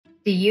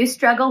Do you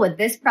struggle with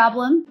this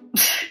problem?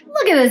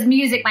 Look at this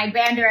music my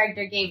band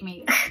director gave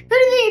me. Who do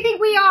you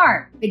think we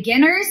are?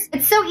 Beginners?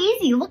 It's so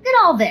easy. Look at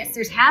all this.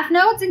 There's half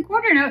notes and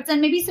quarter notes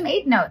and maybe some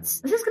eighth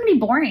notes. This is gonna be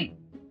boring.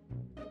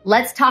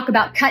 Let's talk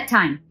about cut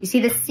time. You see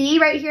the C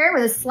right here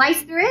with a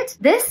slice through it?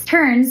 This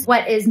turns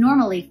what is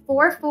normally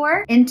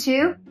 4/4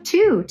 into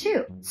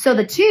 2/2. So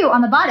the 2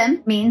 on the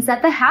bottom means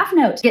that the half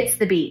note gets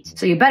the beat.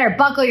 So you better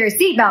buckle your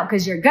seatbelt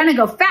because you're gonna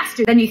go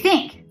faster than you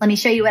think. Let me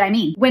show you what I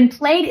mean. When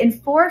played in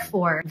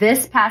 4/4,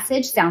 this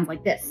passage sounds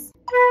like this.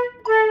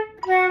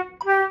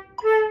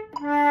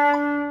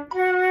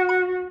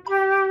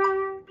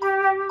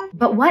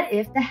 But what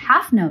if the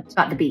half note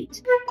got the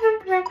beat?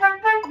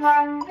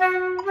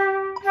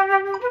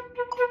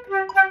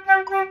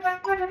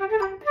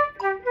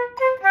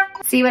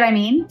 See what I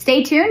mean?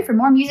 Stay tuned for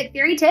more music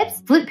theory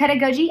tips, flute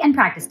pedagogy, and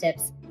practice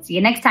tips. See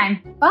you next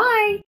time. Bye!